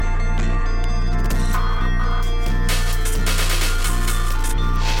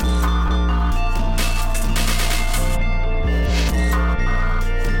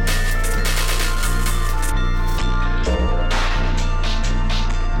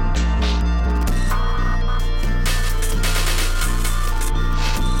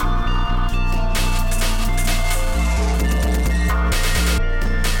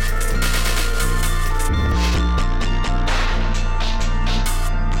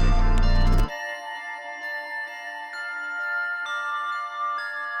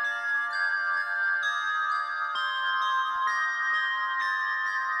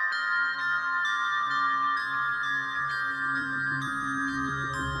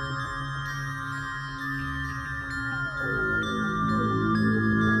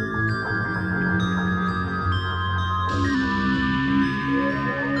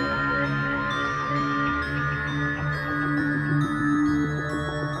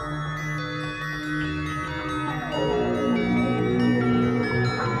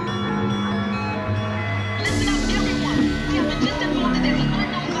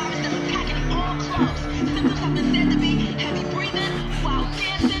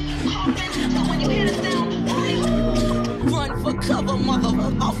Run for cover, mother.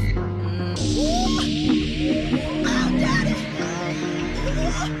 I'm daddy.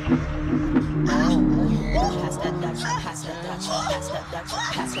 Pass that Dutch, pass that Dutch, pass that Dutch,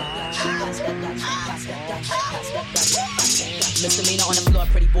 pass that Dutch, pass that Dutch, pass that Dutch, pass that Dutch. Misdemeanor on the floor,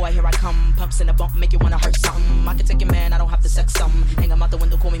 pretty boy, here I come. Pumps in a bump, make you wanna hurt something. I can take your man, I don't have to sex some. Hang 'em out the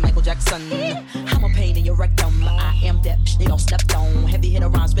window, call me Michael Jackson. I'm a pain in your rectum. I am that they don't step on. Heavy hitter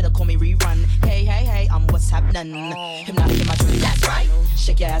rhymes, better call me rerun. Hey, hey, hey, I'm what's happening. Hypnotic in my dream, that's right.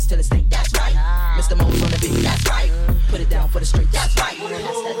 Shake your ass till it's stink, that's right. Mr. Mo's on the beat, that's right. Put it down for the street, that's right. Pass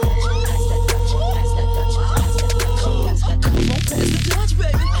that Dutch, pass that Dutch, pass that Dutch, pass that Dutch, pass that Dutch. Come on, pass the Dutch,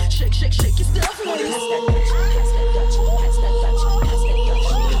 baby. Shake, shake, shake your stuff, pass that Dutch, pass that Dutch, pass that Dutch, pass that Dutch.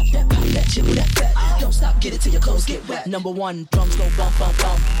 Pop that, jiggle that fat. Don't stop, get it till your clothes get wet. Number one, drums go bump, bump,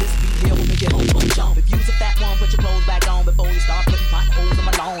 bump. This beat here will make it home, boom, jump. If you's a fat one, put your clothes back on before you start putting potholes in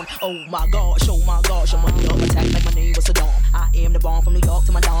my lawn. Oh my gosh, oh my gosh, I'm under attack like my name was Saddam. I am the bomb from New York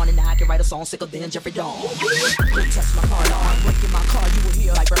to my dawn, and I can write a song sicker than Jeffrey Dawn. Don't touch my car, I'm breaking my car, you will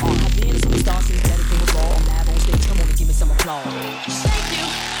hear like we're on. I've been a superstar since everything was raw. I'm live on stage, come on and give me some applause. Thank you,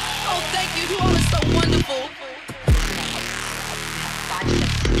 oh thank you, you all are so wonderful. 5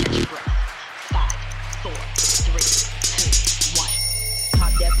 seconds, catch your breath. 5, 4, 3, 2, 1.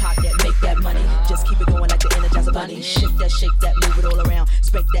 Pop that, make that money. Just keep it going like the Energizer Bunny. Shake that, move it all around.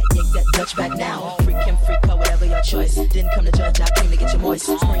 Spank that, yank that, Dutch back now. Freak him, freak her, whatever your choice. Didn't come to judge, I came to get you moist.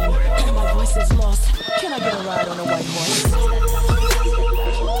 Scream, and my voice is lost. Can I get a ride on a white horse? Come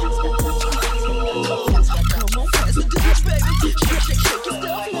on, pass the Dutch, baby. Shake your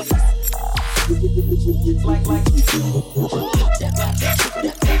stuff. Like, pop that,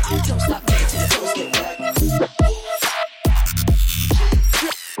 don't stop, get it till the toes get wet.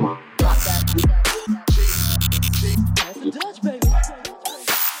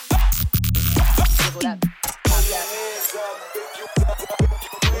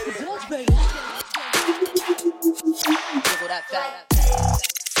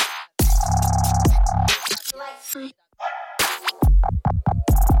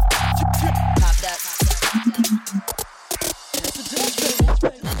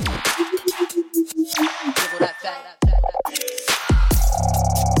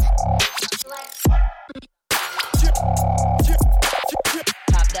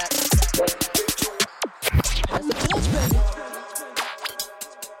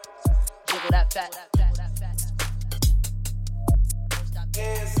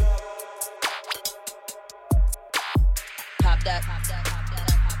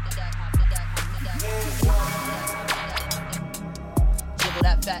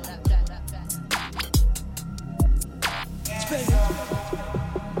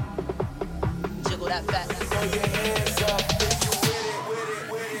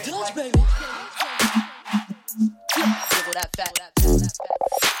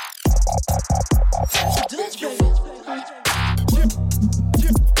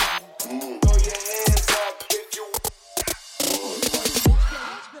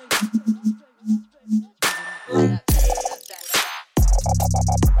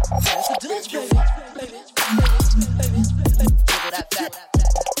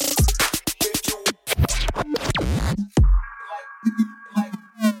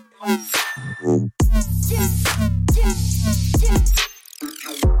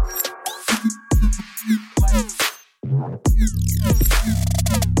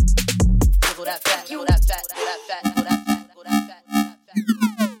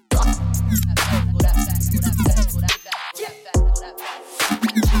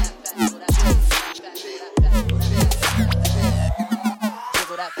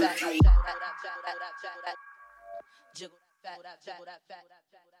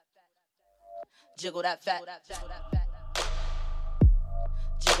 Jiggle that fat, jiggle that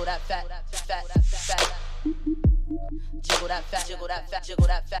fat, fat, fat. Jiggle that fat, jiggle that fat, jiggle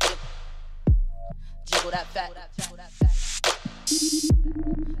that fat, jiggle that fat, jiggle that fat,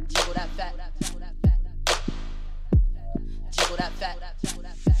 jiggle that fat, jiggle that fat, jiggle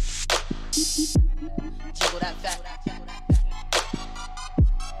that fat, jiggle that fat, jiggle that fat, jiggle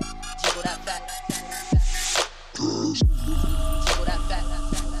that fat.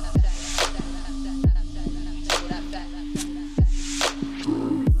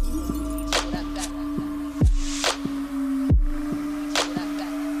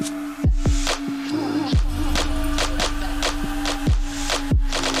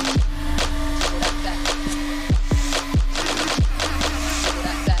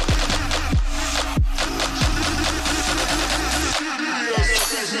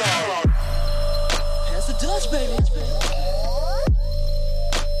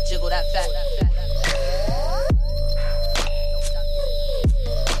 Jiggle that fat.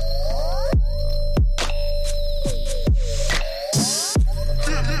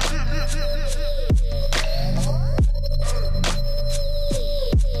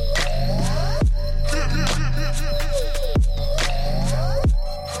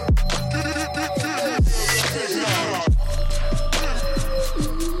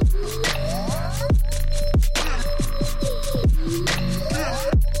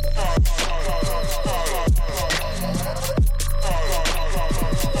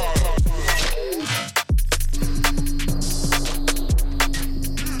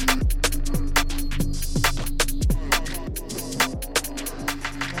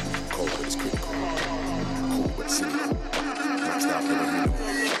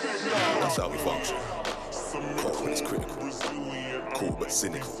 That's how we function. Cold when it's critical. Cool but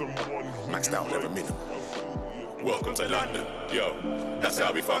cynical. Maxed out, never minimal. Welcome to London. Yo, that's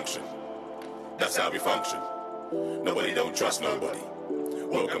how we function. That's how we function. Nobody don't trust nobody.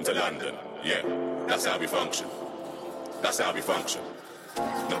 Welcome to London. Yeah, that's how we function. That's how we function.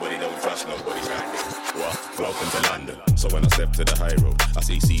 Nobody don't trust nobody. What? Welcome to London. So when I step to the high road, I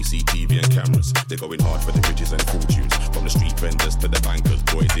see CCTV and cameras. They're going hard for the riches and fortunes. From the street vendors to the bankers.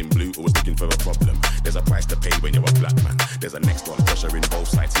 Boys in blue always looking for a problem. There's a price to pay when you're a black man. There's a next one pressure in both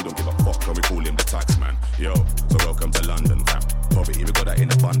sides. He don't give a fuck, can we call him the tax man? Yo, so welcome to London, fam. Poverty, we got that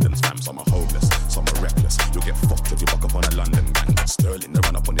in abundance, fam. Some are homeless, some are reckless. You'll get fucked if you buck up on a London gang. Got Sterling, they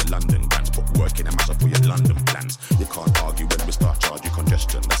run up on your London bands. Put work in and mash up for your London plans. You can't argue when we start charge you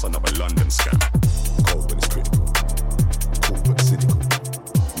congestion. That's another London scam. Cold when it's critical. Cool but cynical.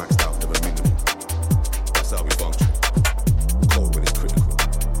 Maxed out, never minimal. That's how we function. Cold when it's critical.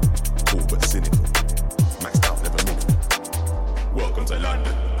 Cool but cynical. Maxed out, never minimal. Welcome to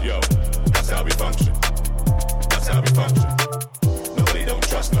London. Yo, that's how we function. That's how we function. Nobody don't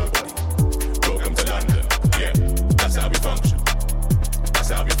trust nobody. Welcome to London. Yeah, that's how we function. That's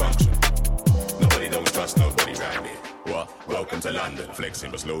how we function. Nobody don't trust nobody round here. What? Welcome to London.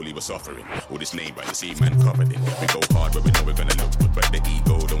 Flexing, but slowly we're suffering. All this name by the sea man covered in. We go hard where we know we're gonna look good, but the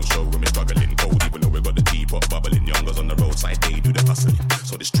ego don't show when we're struggling. Cold even though we got the teapot bubbling. Youngers on the roadside, they do the hustling.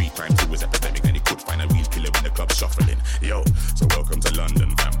 So the street crime too is epidemic, and he could find a real killer when the club's shuffling. Yo, so welcome to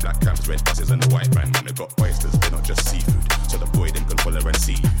London, fam. Black cabs, red buses, and the white van. Man, they got oysters, they're not just seafood. So the boy them can follow and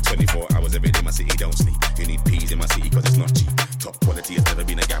see. 24 hours every day, my city don't sleep. You need peas in my city cause it's not cheap. Top quality has never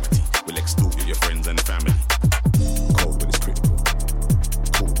been a guarantee. We'll extort you, your friends and family. Cold when it's critical.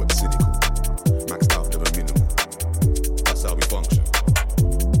 Cool but cynical. Maxed out, never minimal. That's how we function.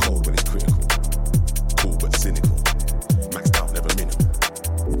 Cold when it's critical. Cool but cynical. Maxed out, never minimal.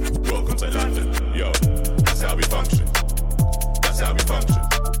 Welcome to London. Yo, that's how we function. That's how we function.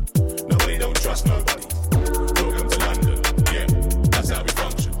 Nobody don't trust nobody. Welcome to London. Yeah, that's how we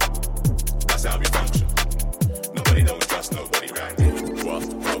function. That's how we function. Nobody don't trust nobody round here. What?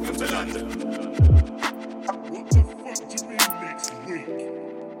 Welcome to London. What the fuck do you mean next week?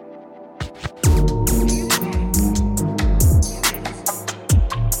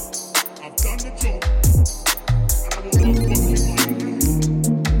 I've done the job, and I will not fucking mind now.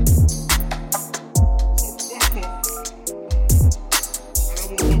 So fuck off, and I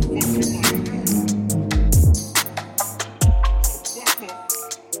will not fucking mind now. So fuck off, find my mother. Come back.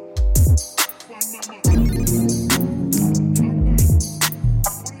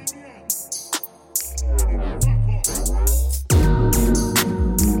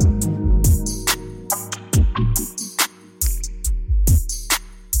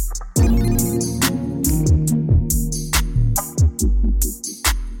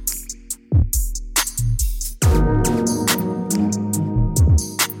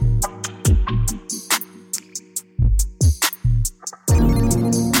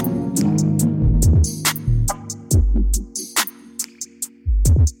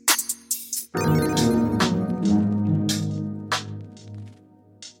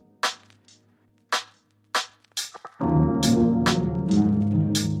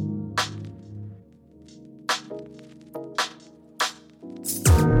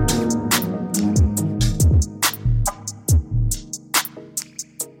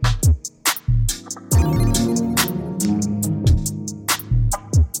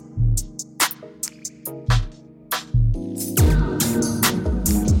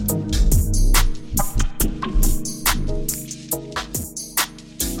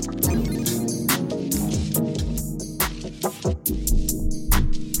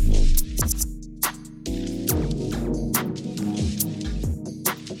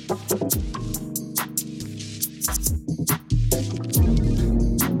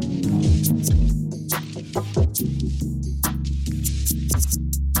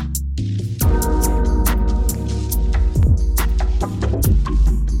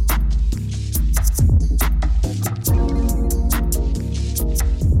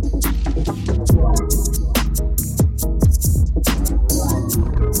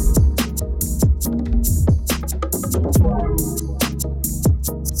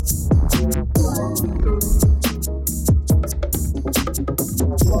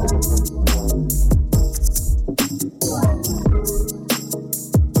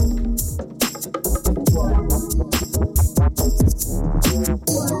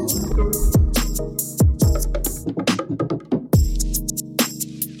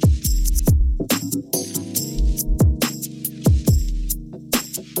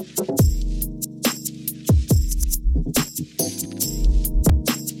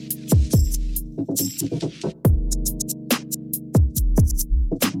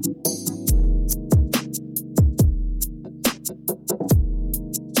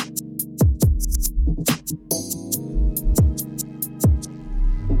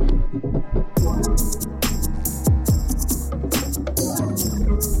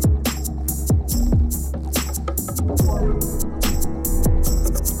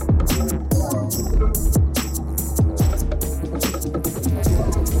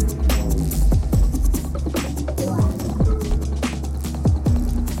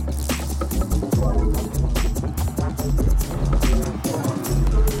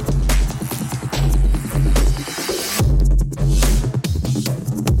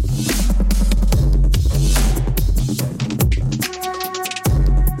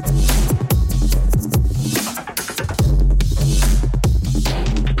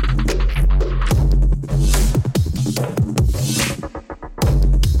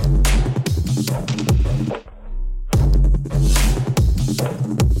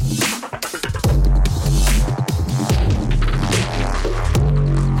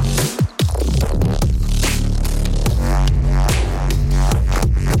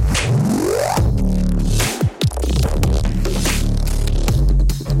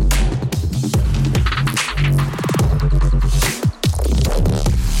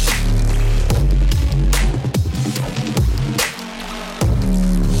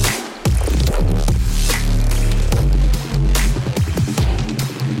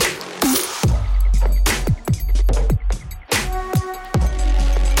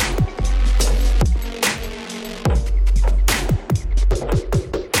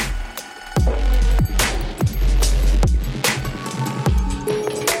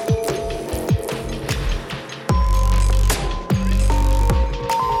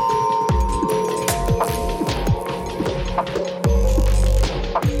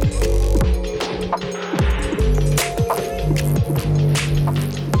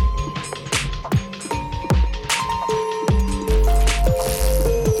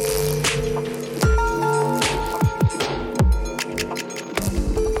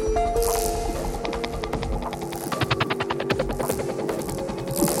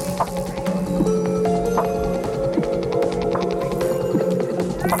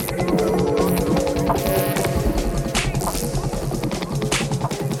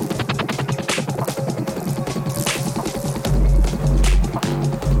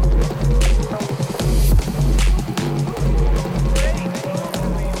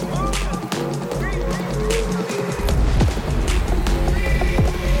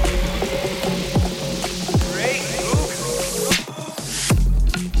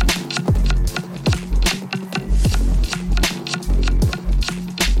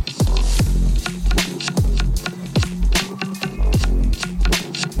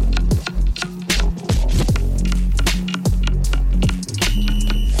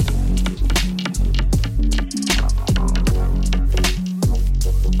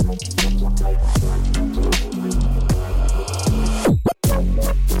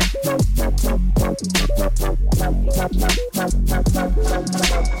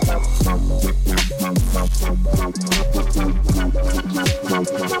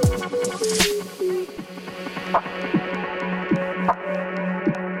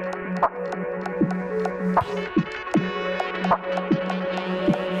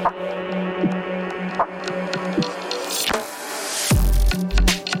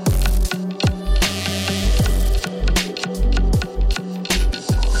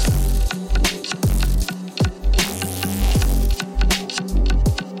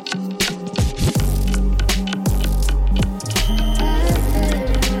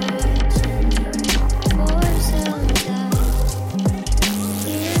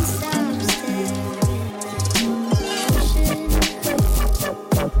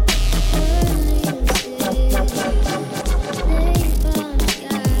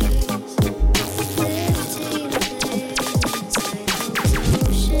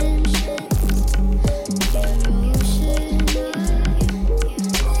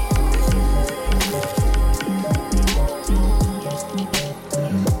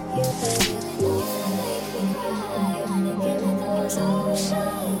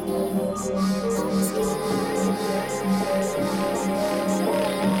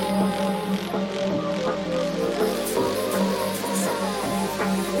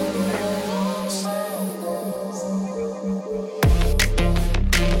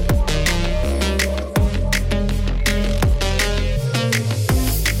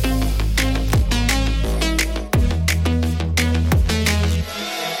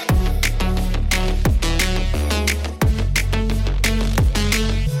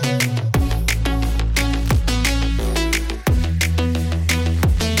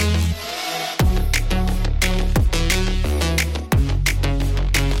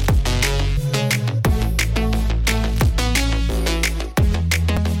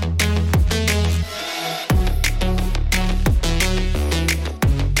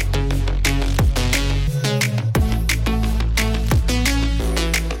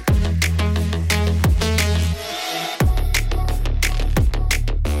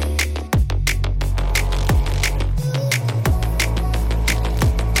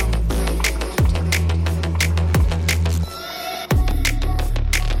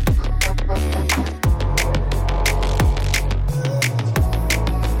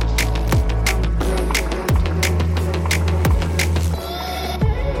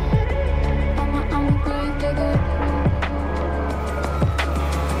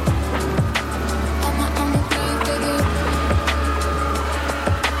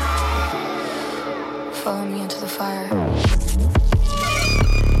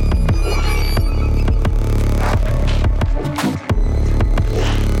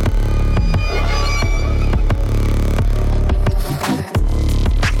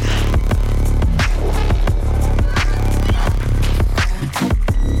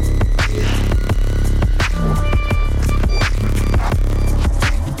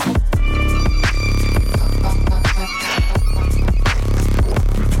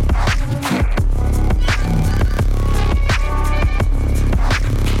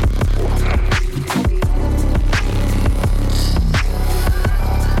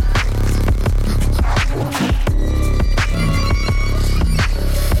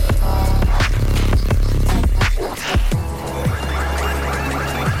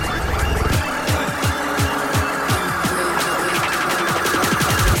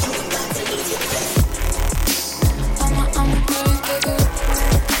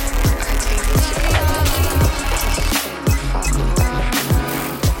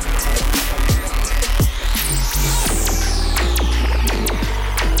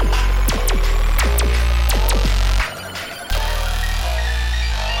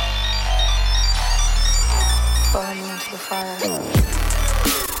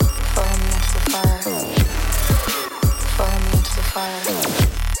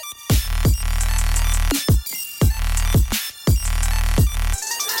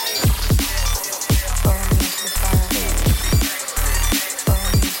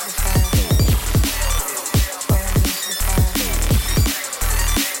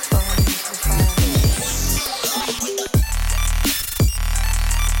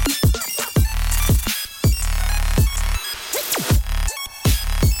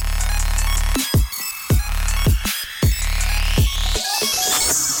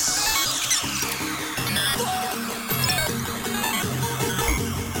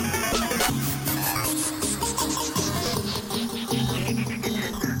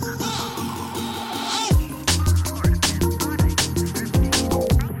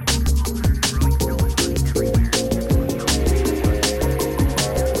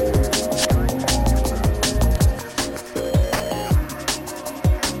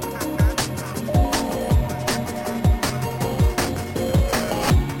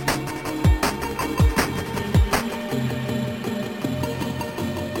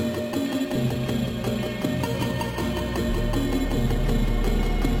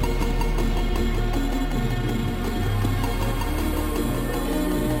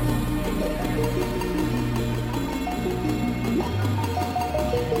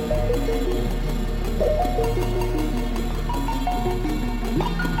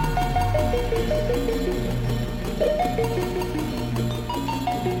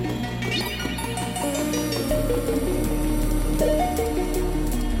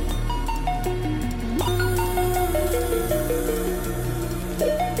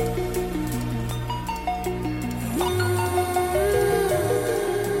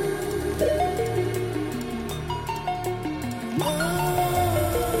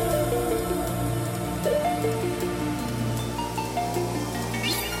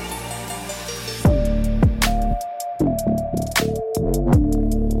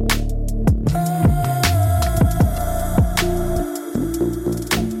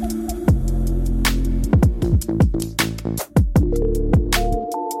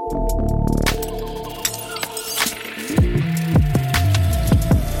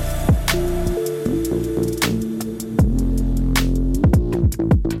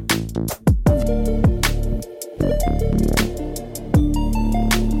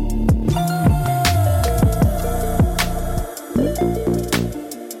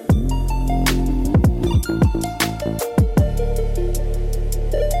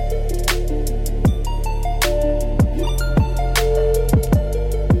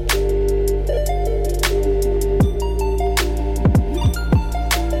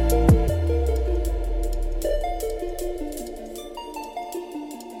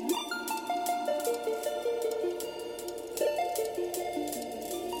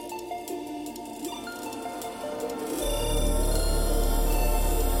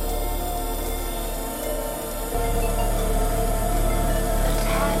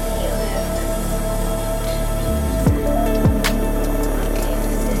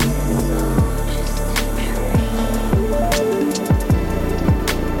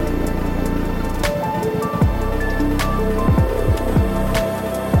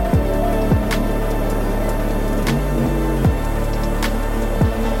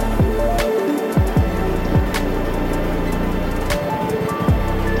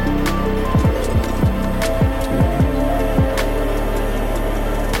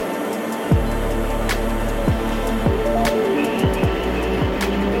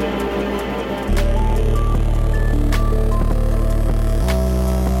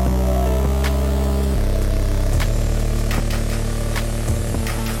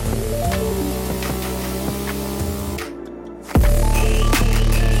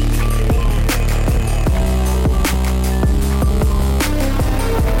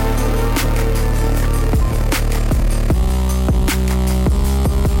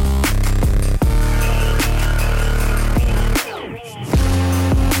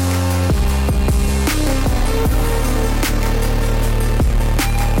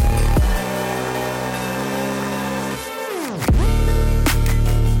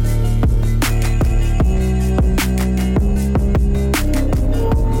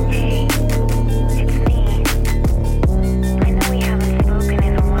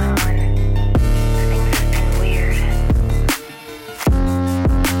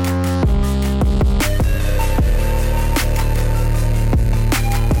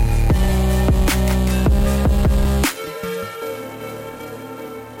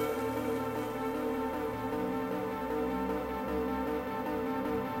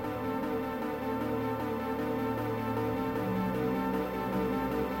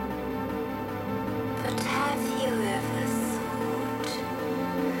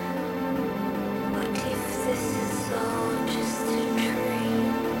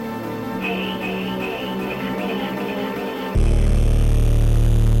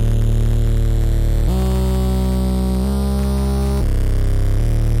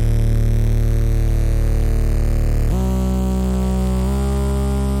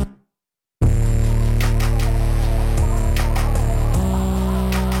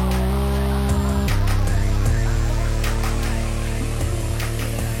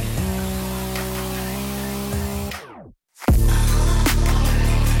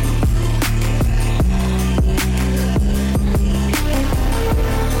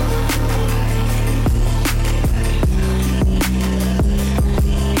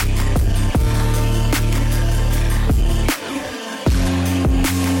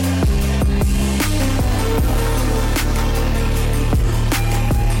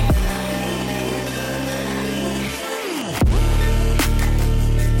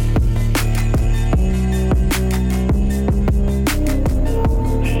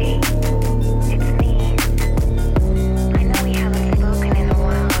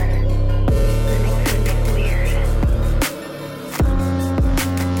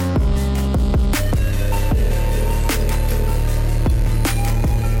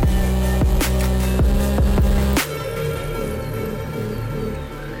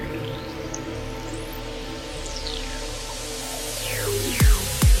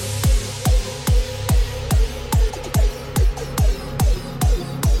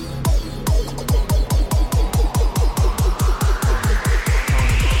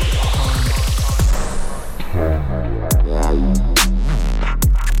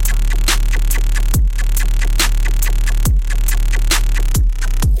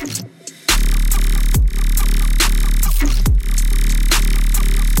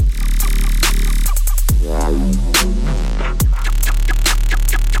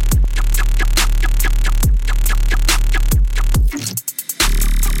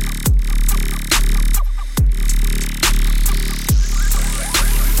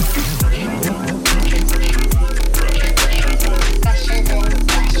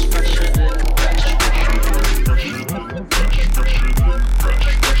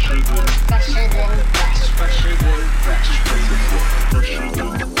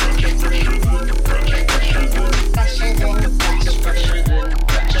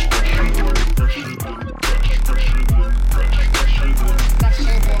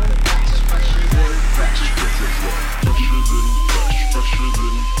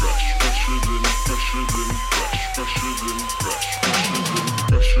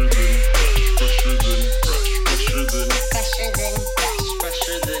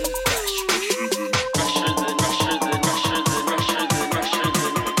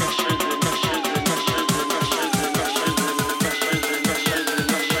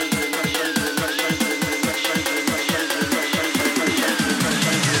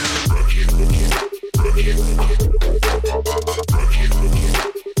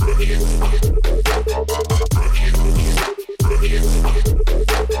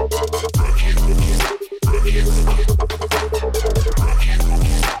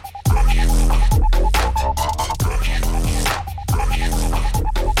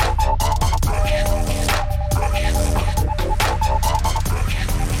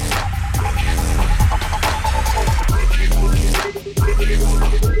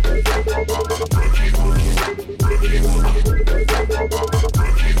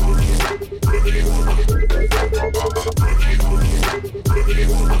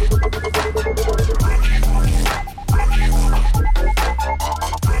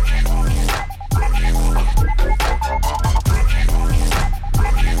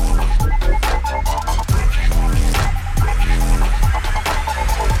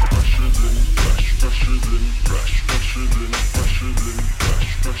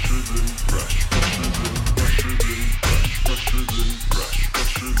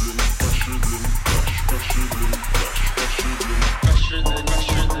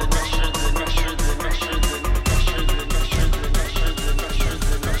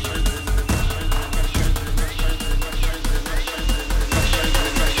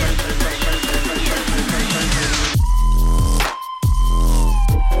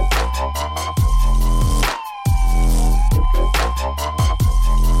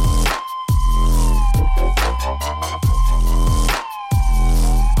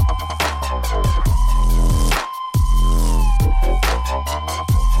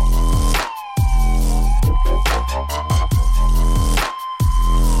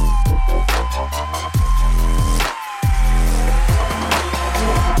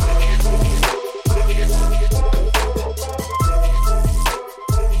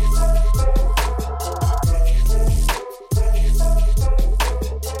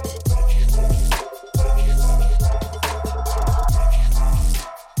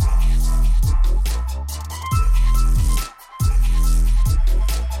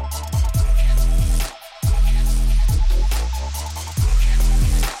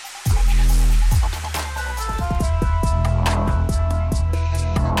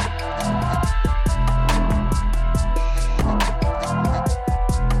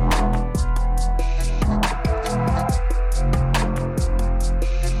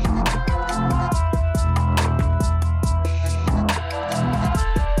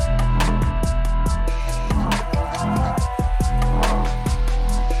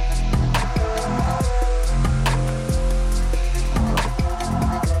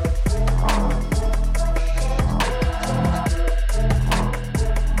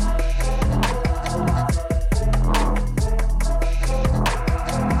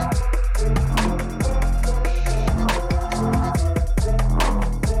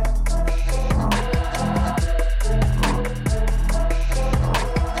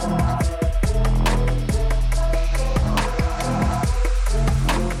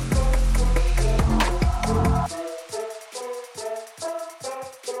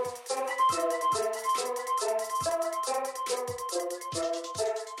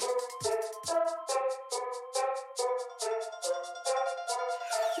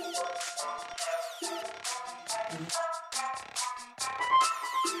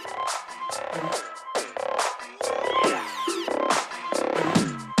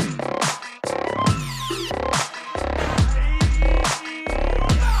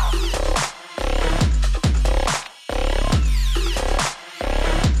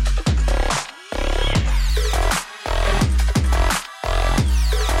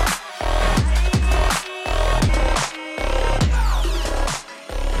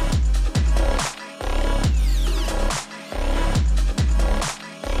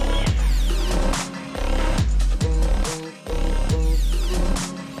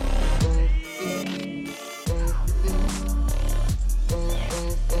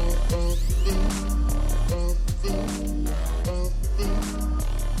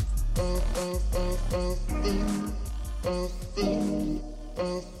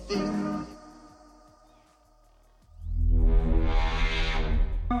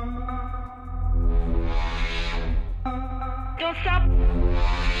 Don't stop.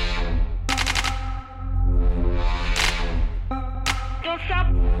 Don't stop.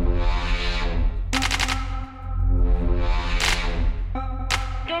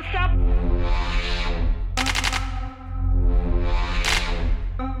 Don't stop.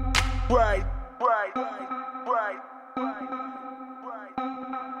 Right.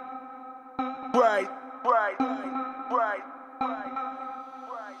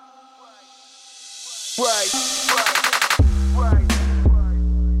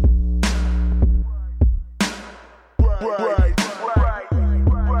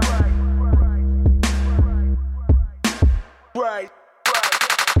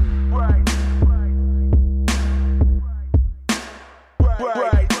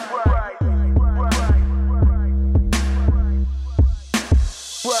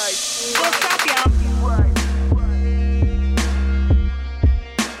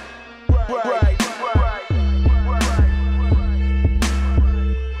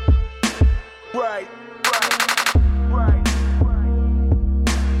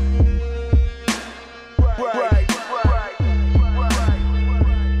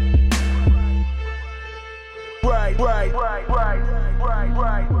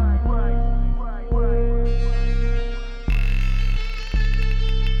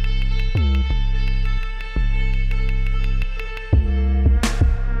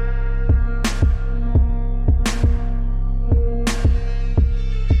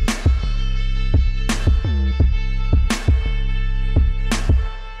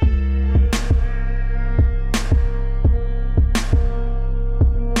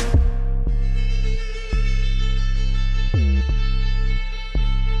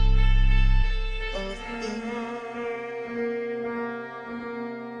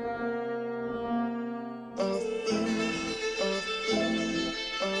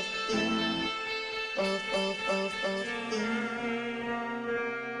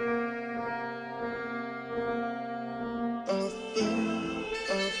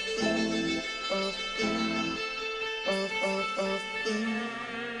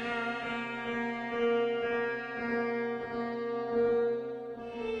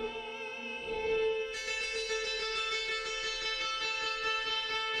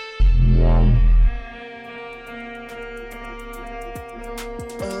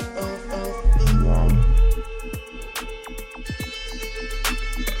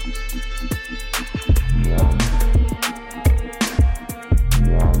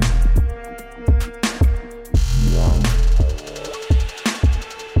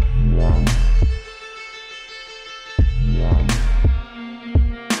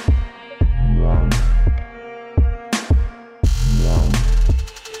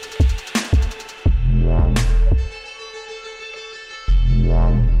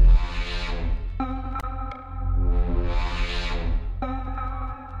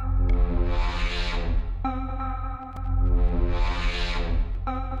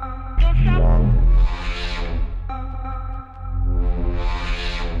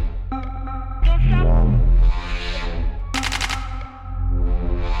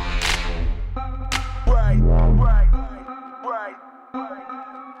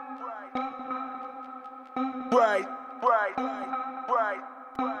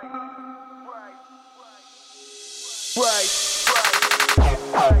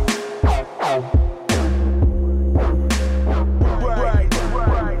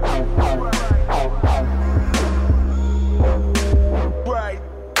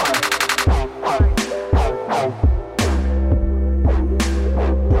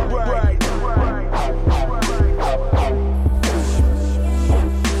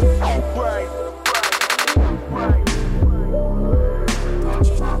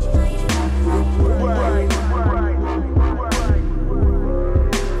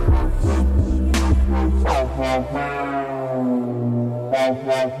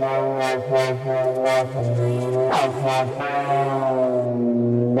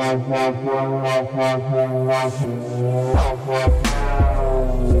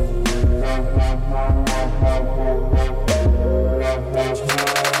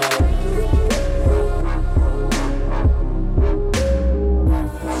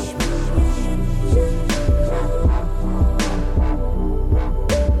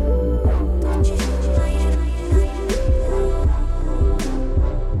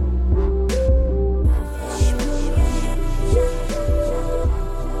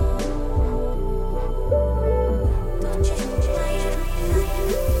 Don't you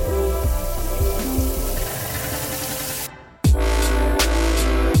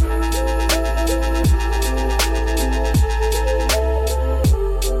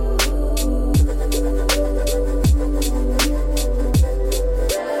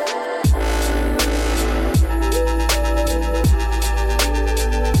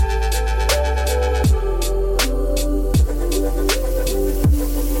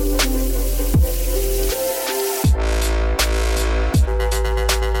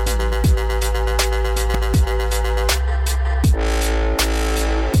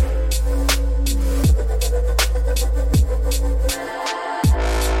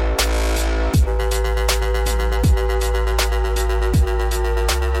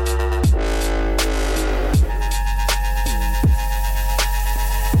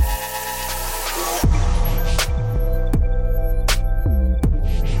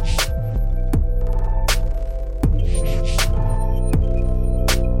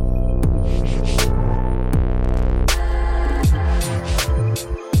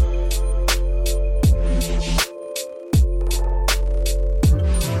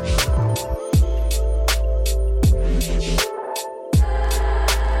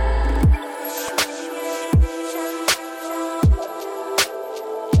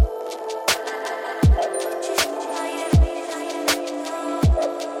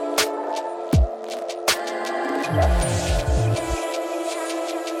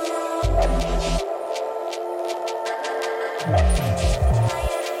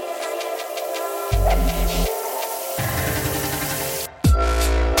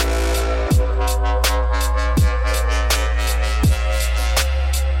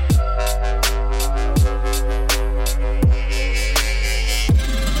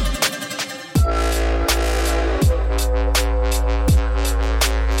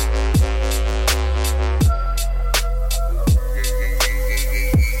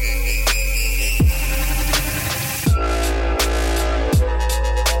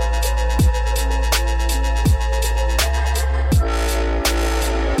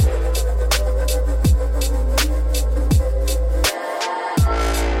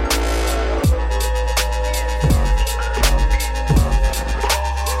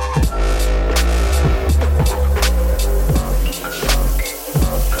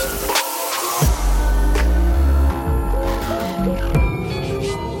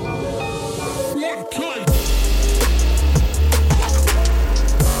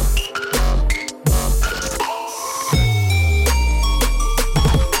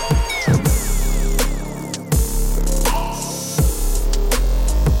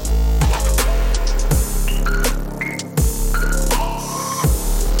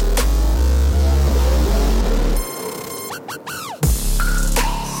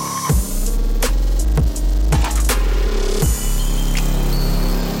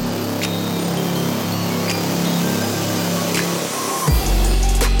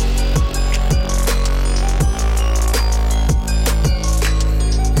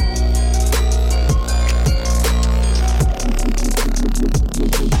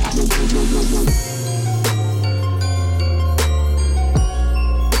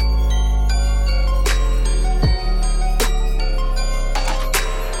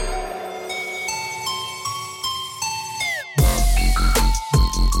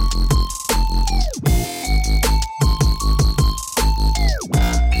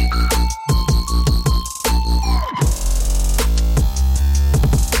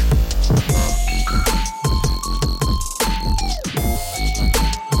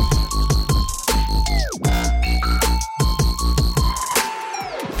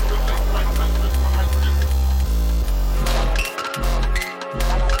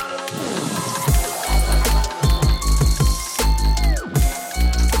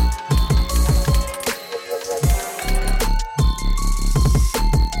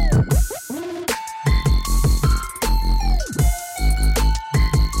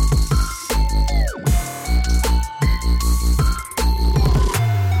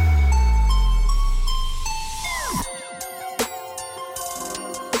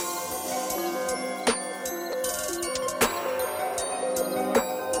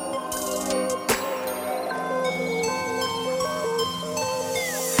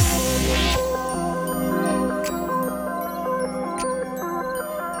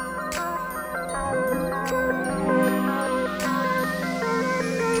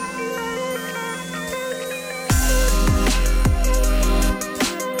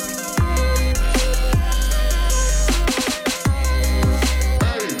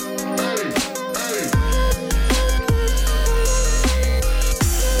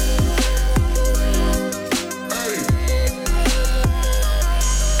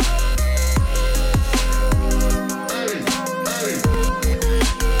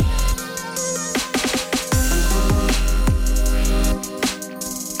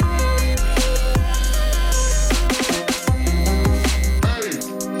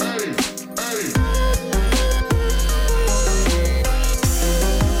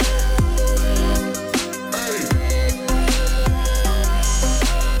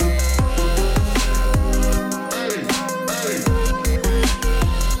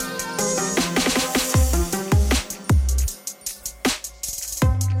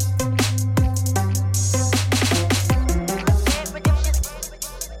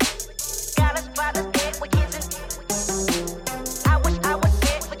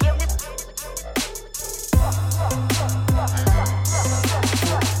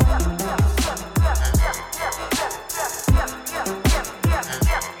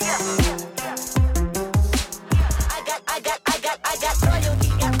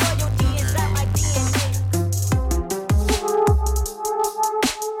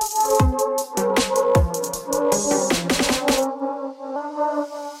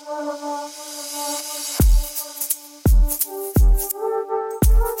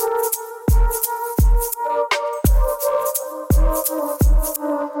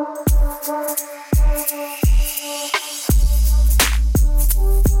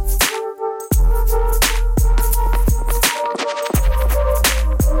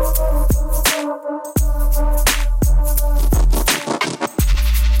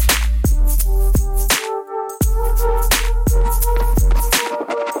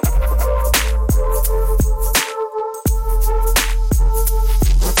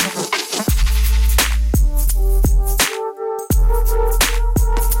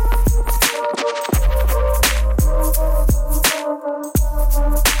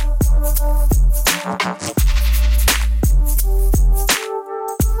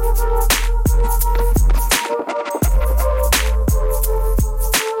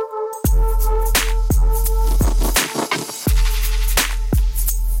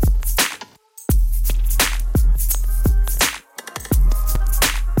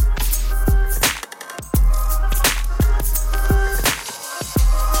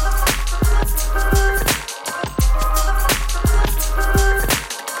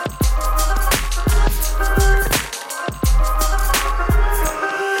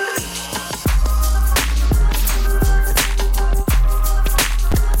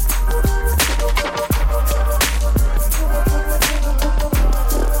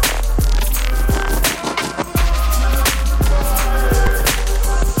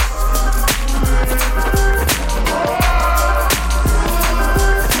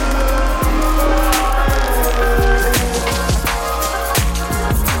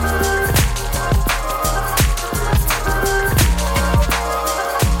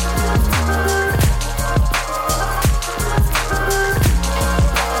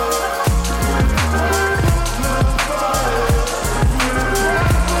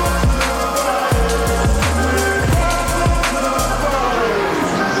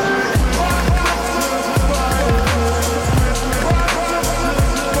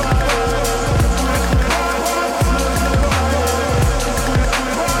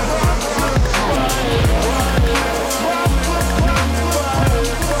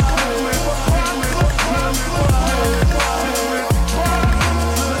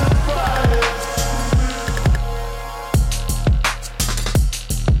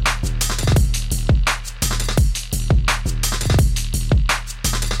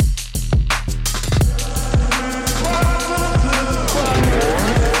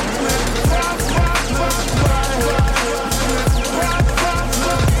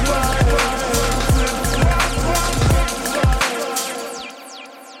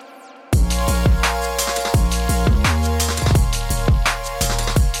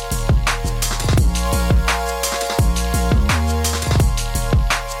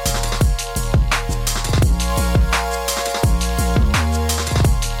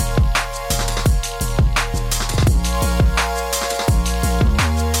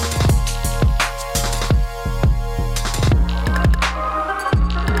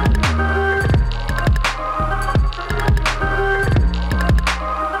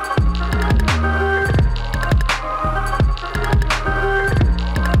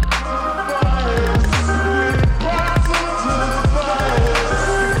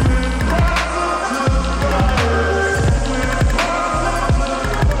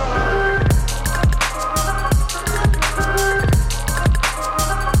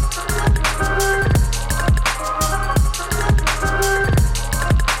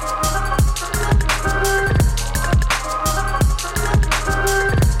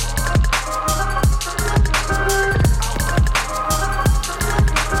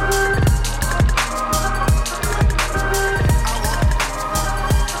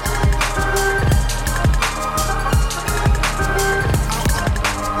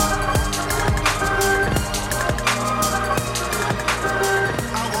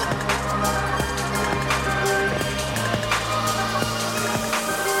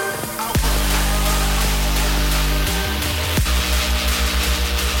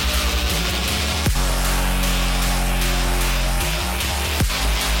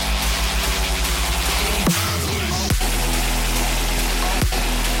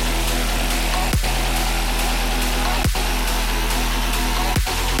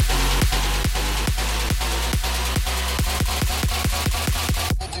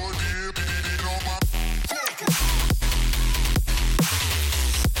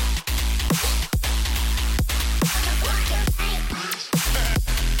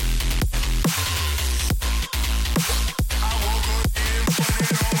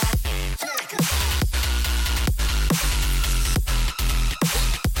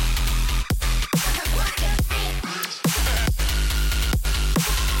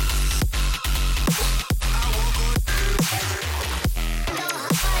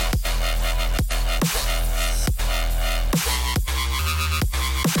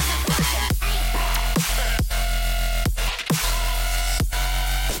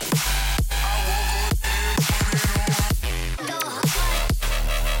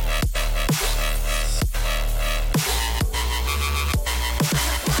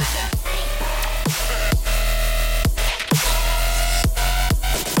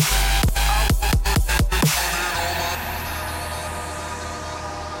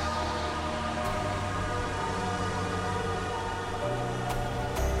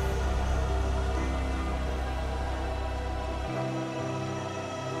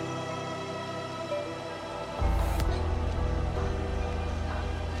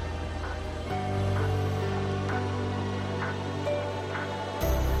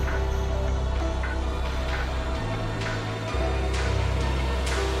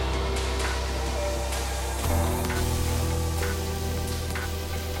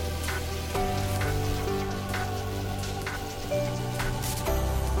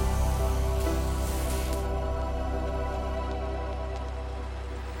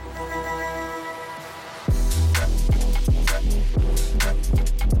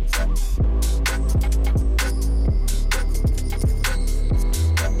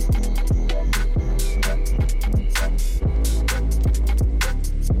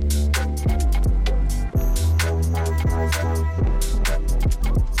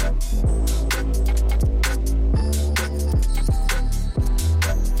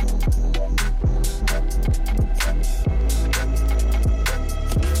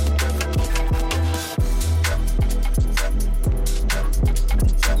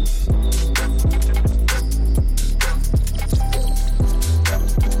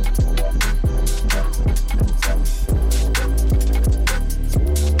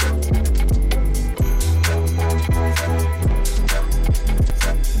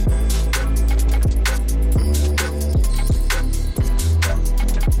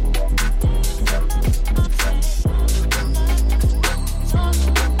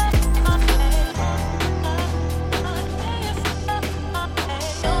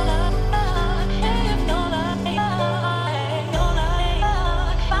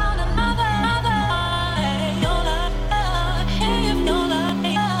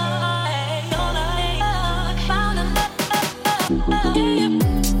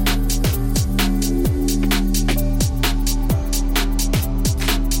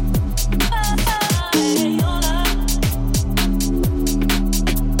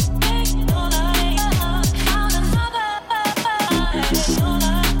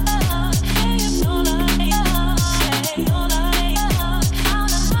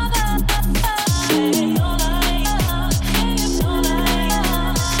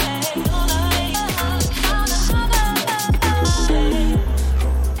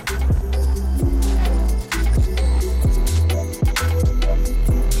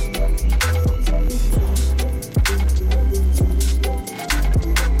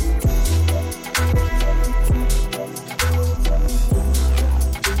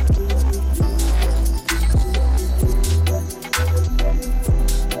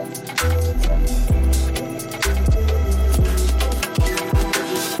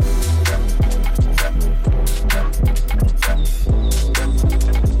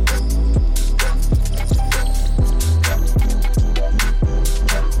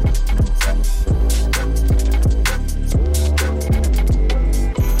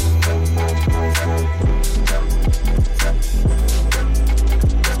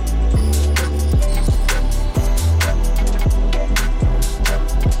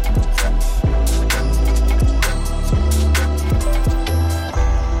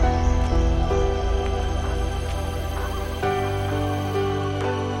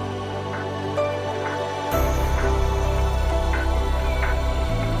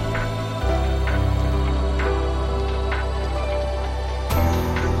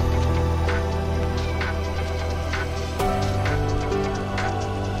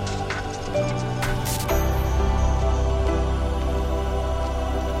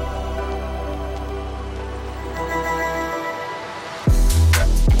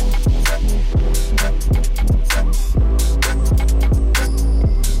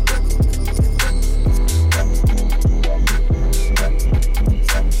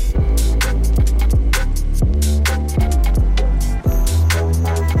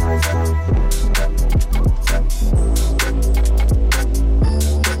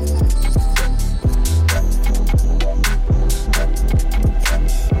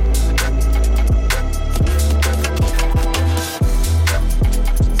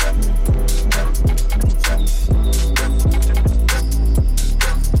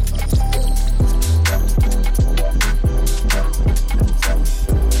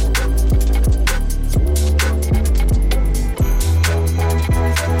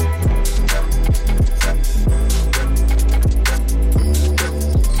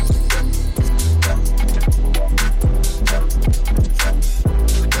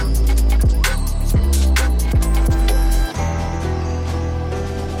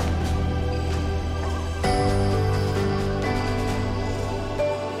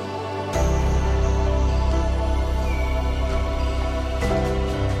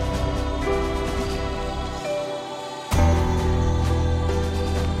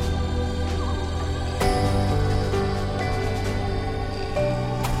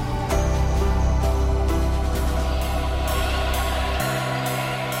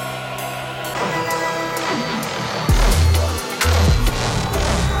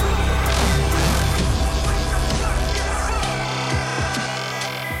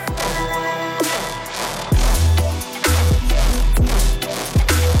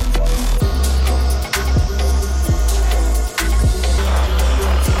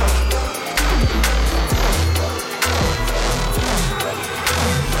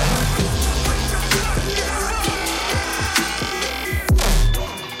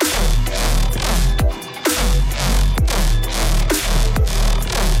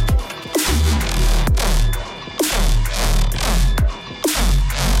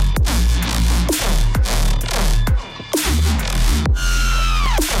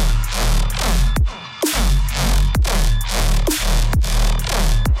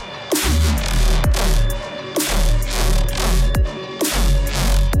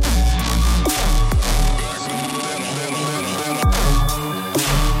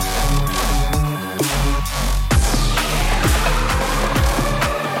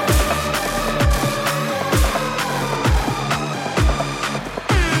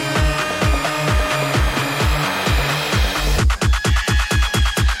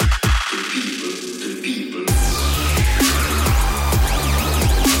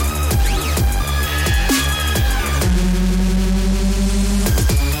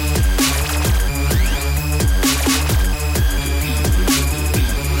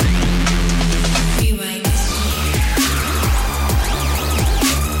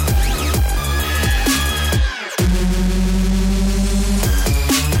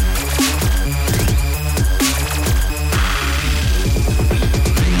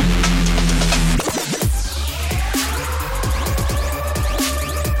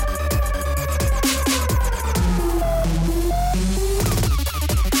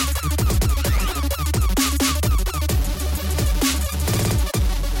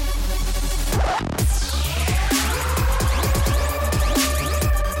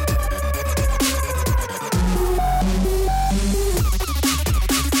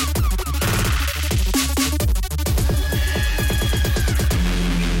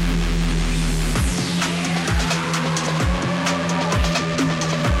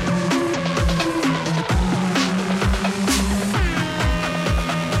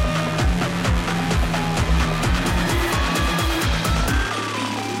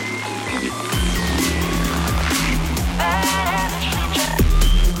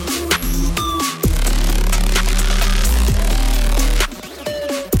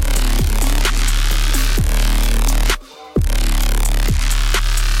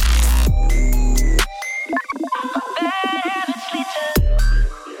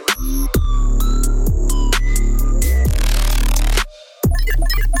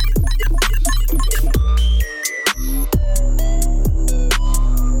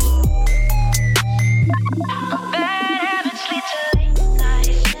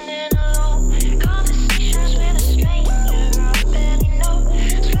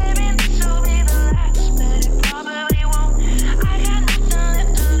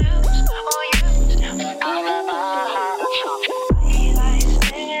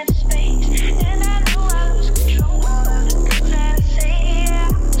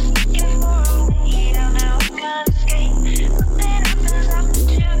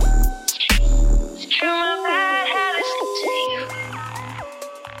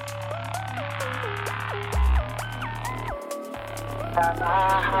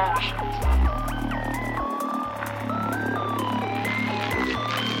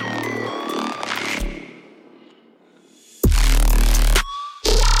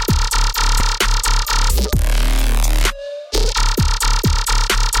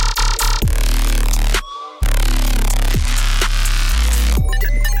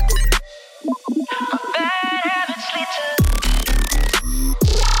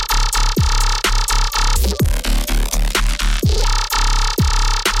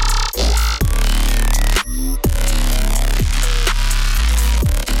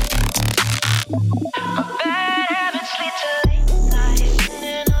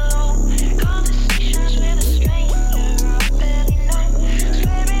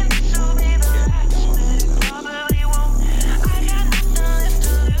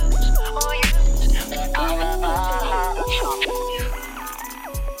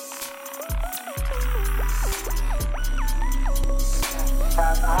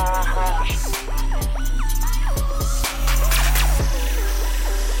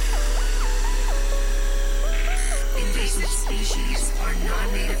Invasive species are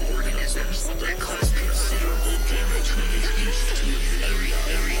non-native organisms that cause considerable damage when introduced to an area.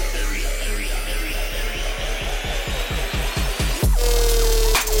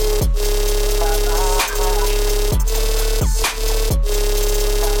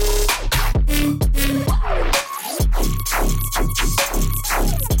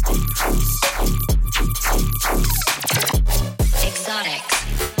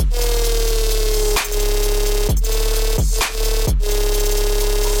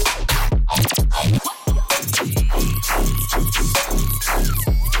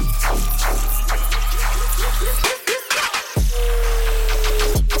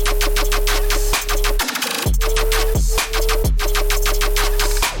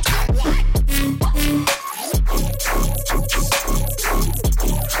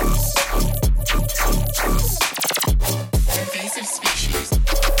 Invasive species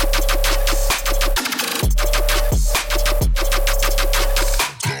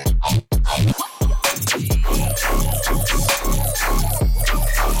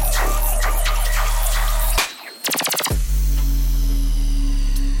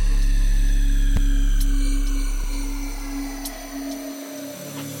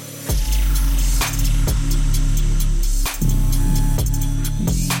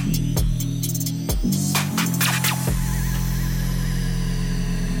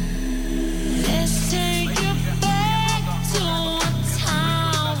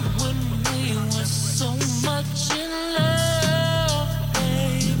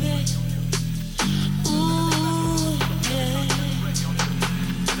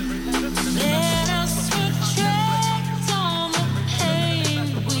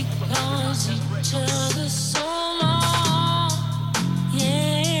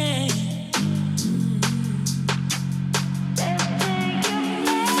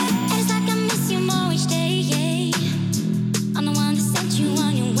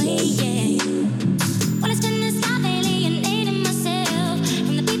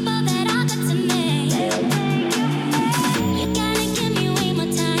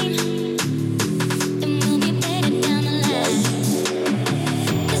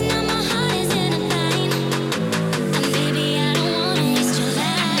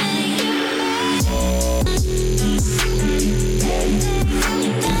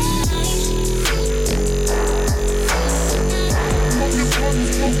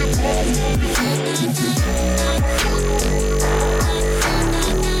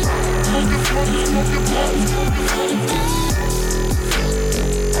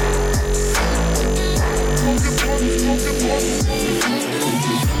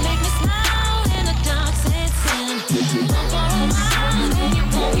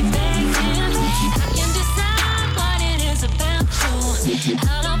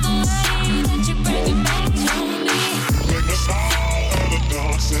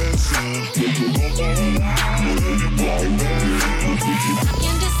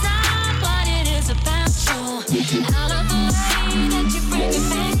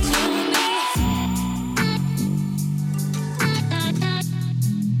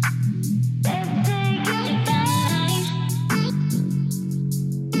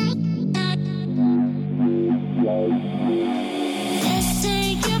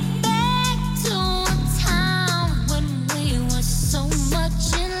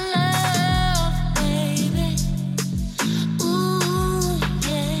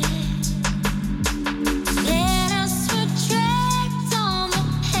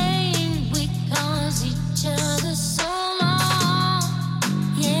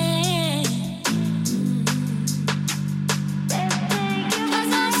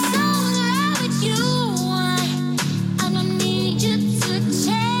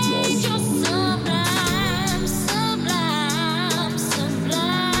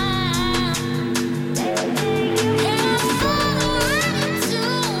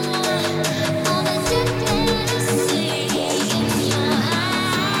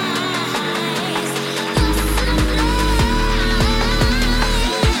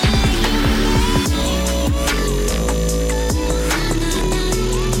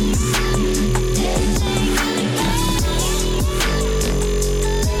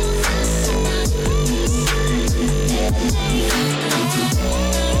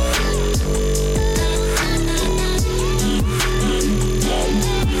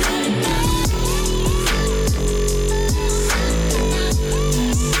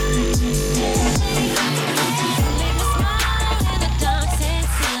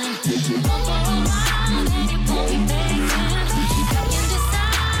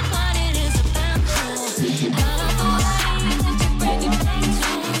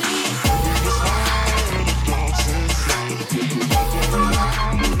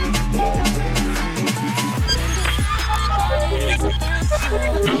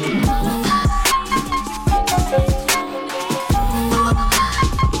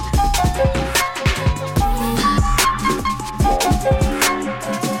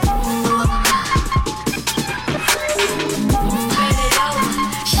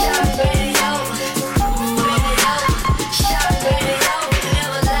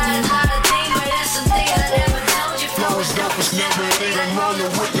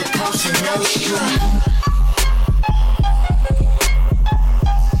Nostra.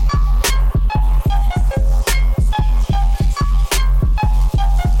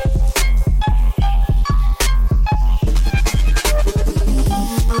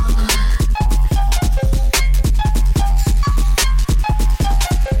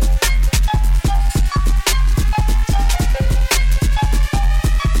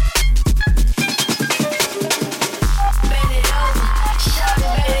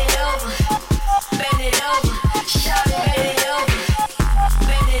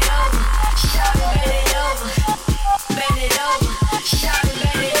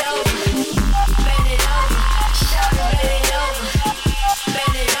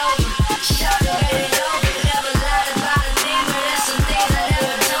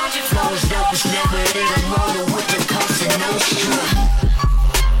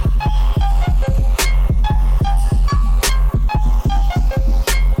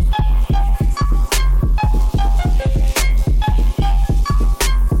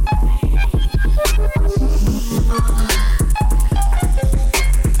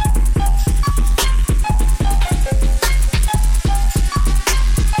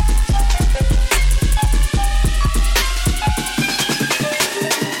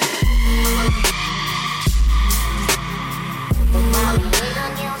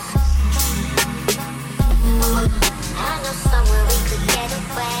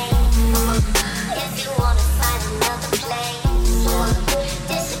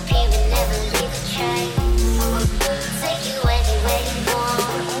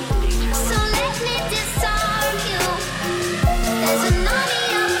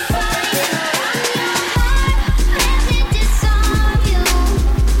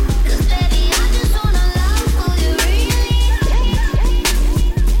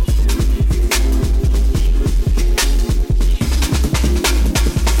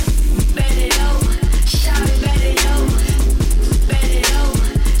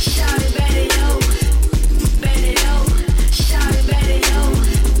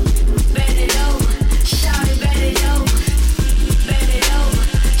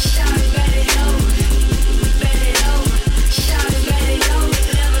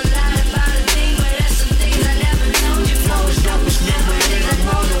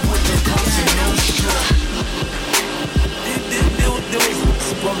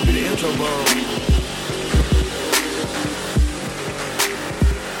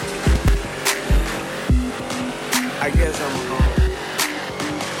 I guess I'm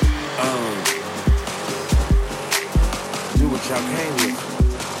do what y'all came with.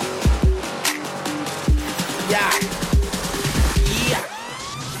 Yeah.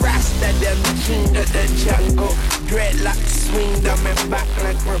 Rasta them king of the jungle. Dreadlocks swing them and back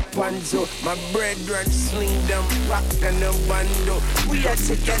like Rapunzel. My brethren sling them back in a bundle. We are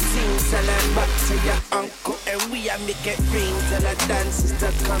take your things and I'm back to your uncle. And we are make it rain till the dances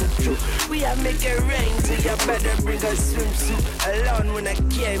to come true. We are make it rain till you better bring a swimsuit. Alone when I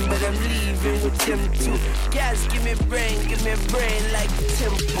came, but I'm leaving with them too. Guys, give me brain like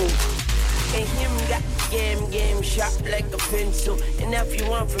tempo. And him got game sharp like a pencil. And if you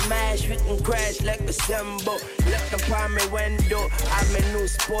want for mash, we can crash like a cymbal. Look upon my window, I'm a new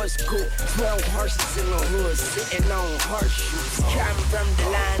sports coat. 12 horses in the hood, sitting on horseshoes. Come from the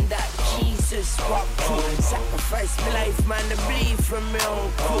land that Jesus walked through. Sacrifice my life, man, to bleed from my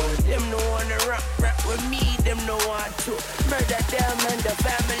own crew. Them no wanna rap with me, them no want to. Murder them and the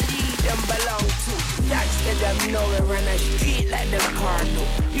family them belong to. That's the them know we run a street like them car do.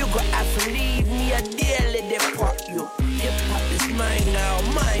 You go have to leave me a daily deport you. Hip-hop is mine now,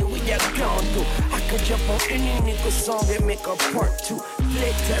 mine with your count to. I could jump on any nigga song and make a part two.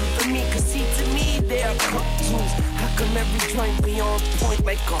 Play time for me, cause see to me they are cartoons. How come every joint be on point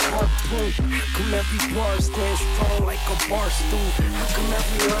like a harpoon? How come every bar stand strong like a bar stool? How come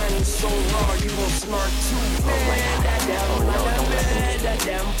every line is so raw you gon' snort too?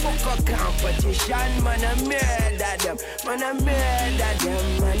 Man, fuck a competition, man, I murder them. Man, I murder them,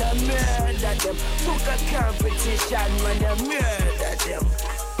 man, I murder them. Fuck a competition, man, I murder them.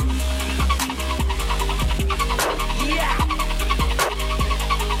 Yeah!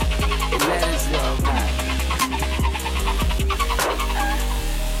 Let us know, man.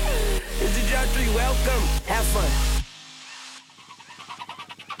 This is John 3, welcome, have fun.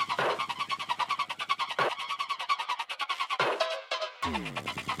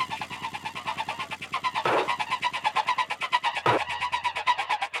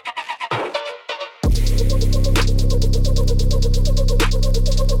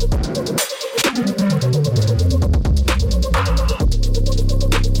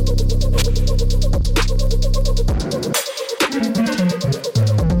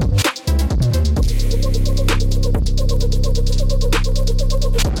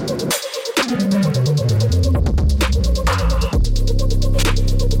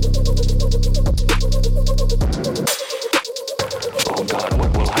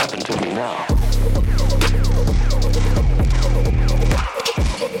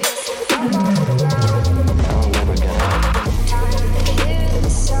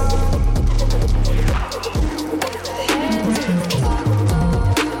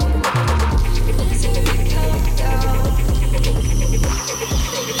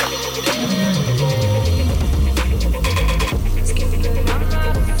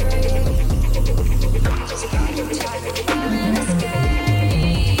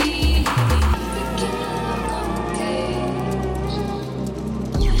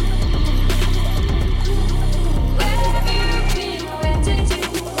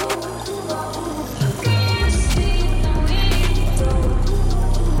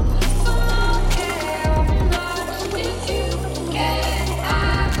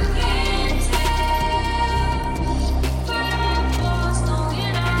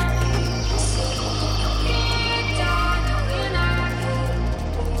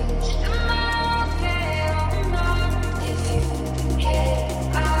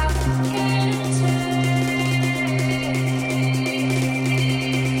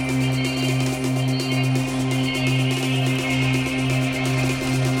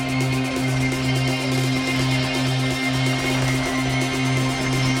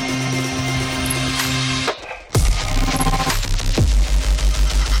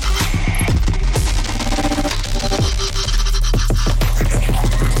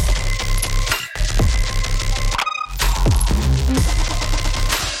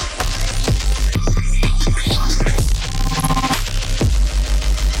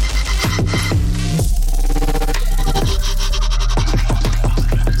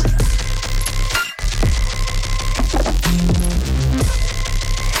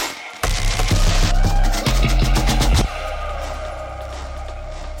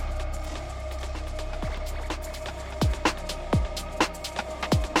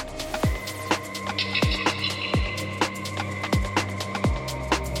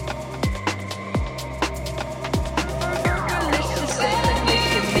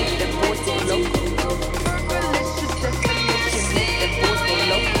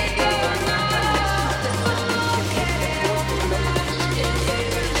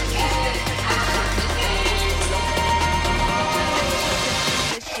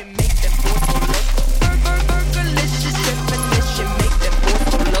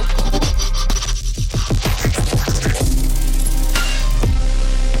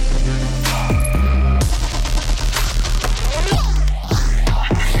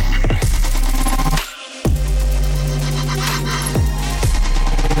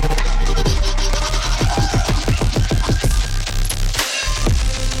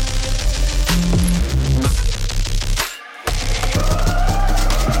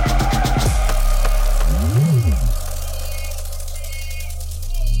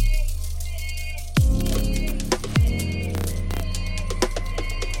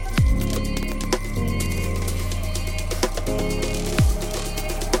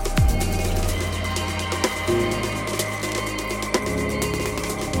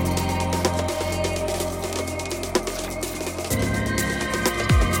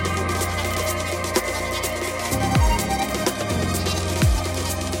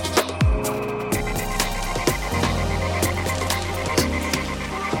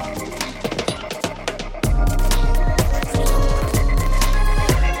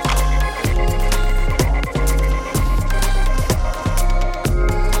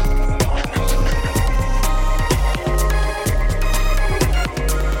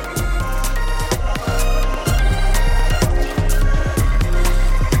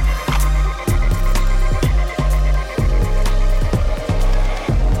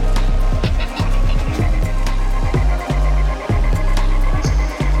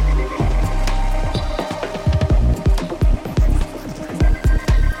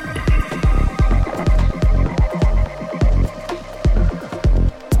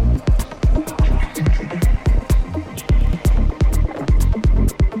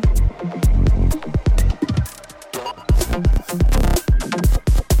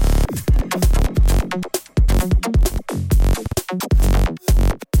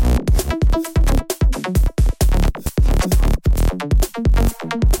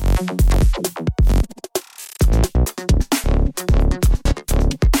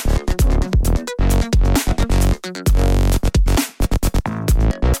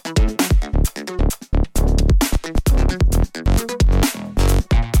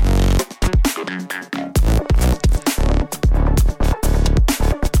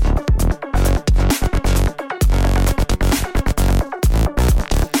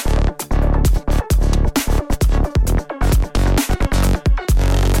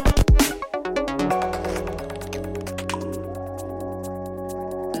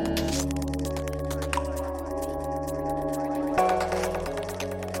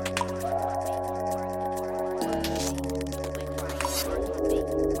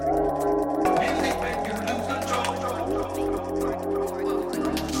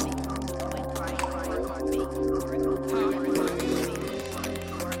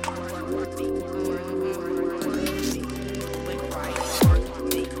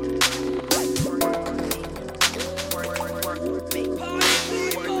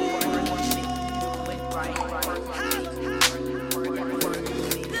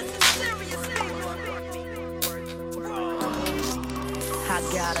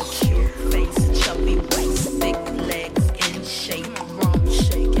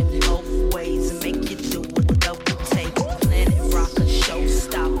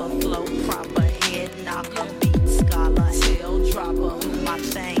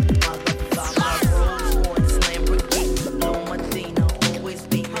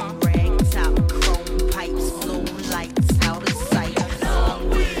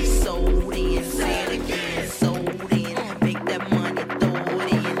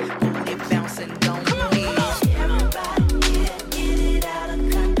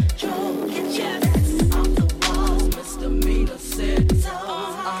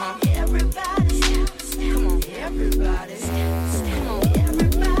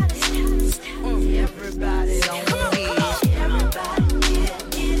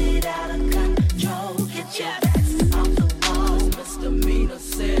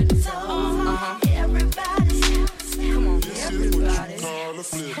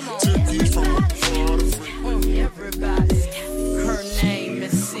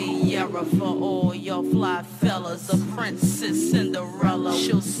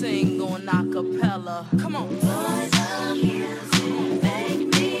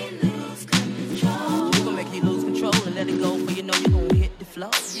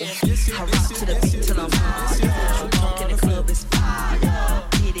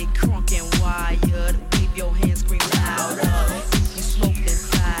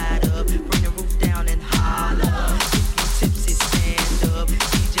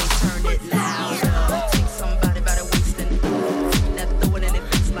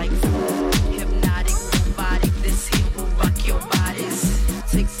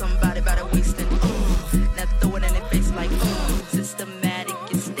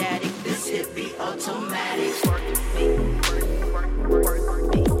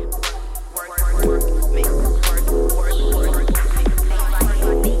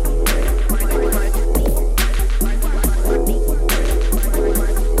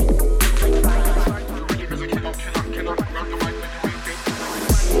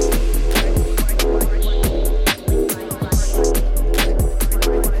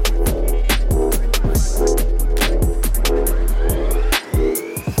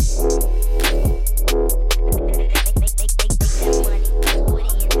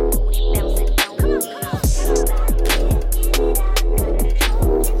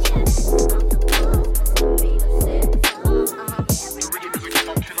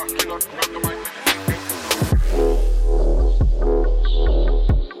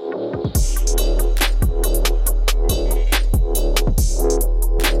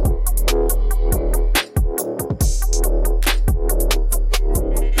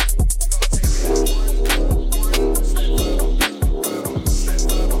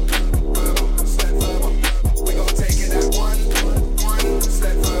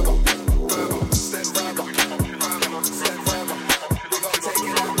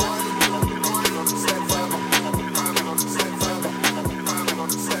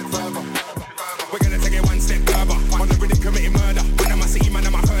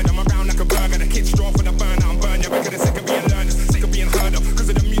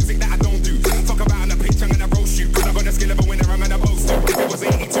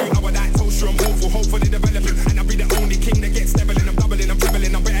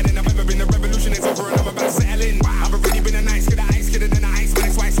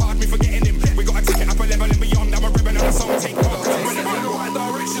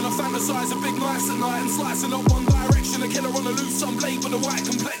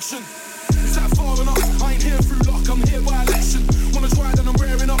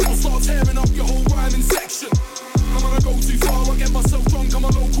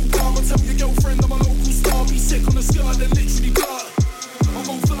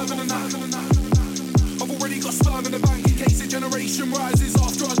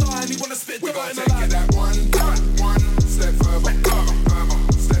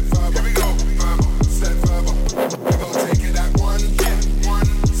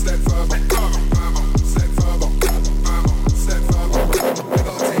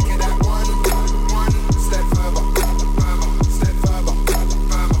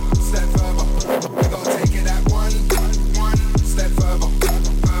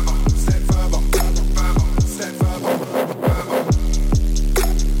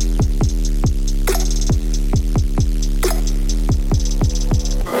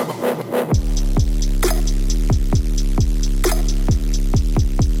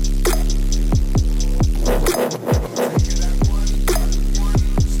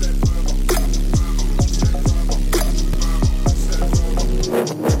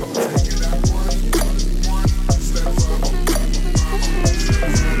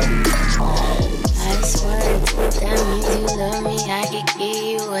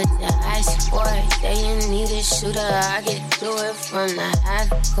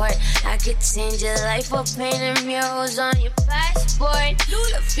 court. I could change your life or painting murals on your passport.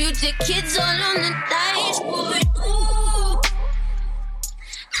 The future kids all on the dashboard. Ooh,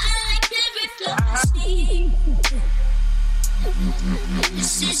 I like every flow I see.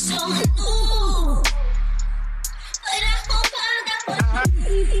 This is so new, but I hope I got what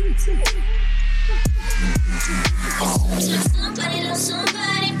you need. Somebody love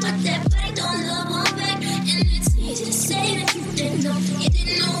somebody, but that body don't love one back. And it's easy to say that you didn't know. You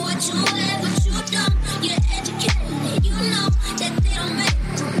didn't know what you had, but you don't. You're educated, you know that they don't make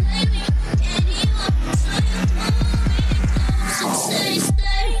me anyone. So you pull me close and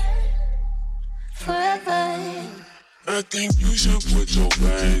stay forever. I think you should put your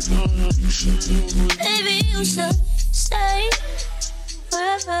bags on. Baby, you should stay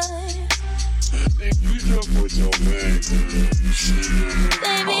forever. I think you should put your bags on.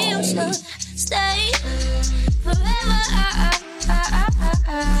 Baby, you should stay forever.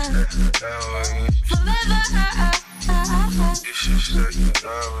 Forever. You should stay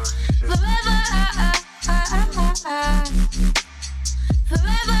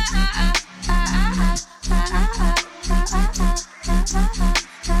Forever.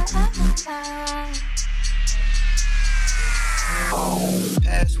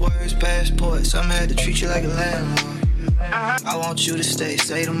 Passwords, passports, I'ma have to treat you like a landlord. I want you to stay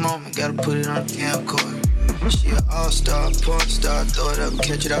the moment, gotta put it on the camcorder. She an all-star, porn star, throw it up and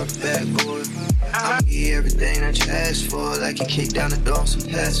catch it off the backboard. I'ma give you everything that you asked for, like you kick down the door on some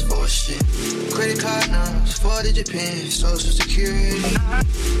passport shit. Credit card numbers, 4-digit pins, social security.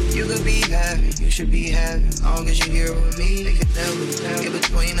 You could be having, you should be having, as long as you're here with me. They could never get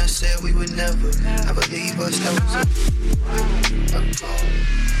between us, said we would never. I believe us, that was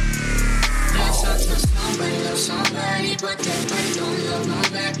Somebody love somebody, but that body don't love no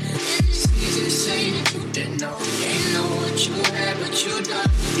back. And it's easy to say that you didn't know. You didn't know what you had, but you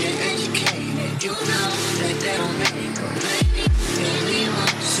don't. You're educated, you know that they don't make me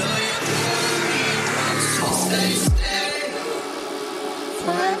anyone. So you're pouring close to stay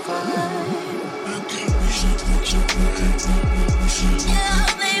forever. I think you should put your bags on. Yeah,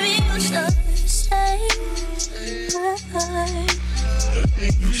 baby, you should stay forever. I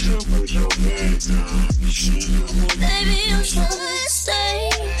think you should put your bags on. Baby, you should stay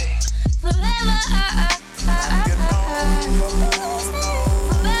forever.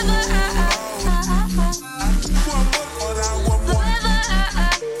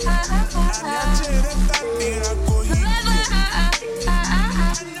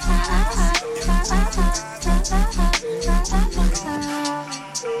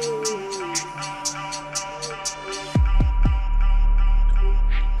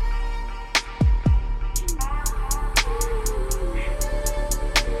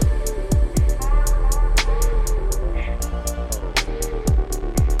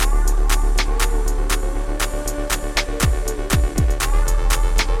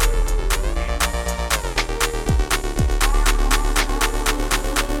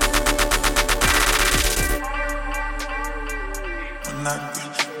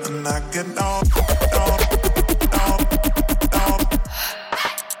 When I get on.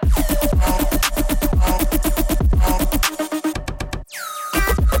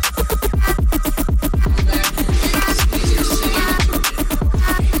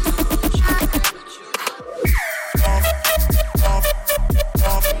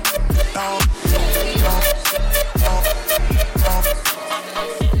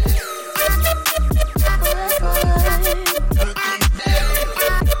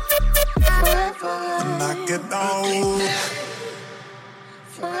 Get on.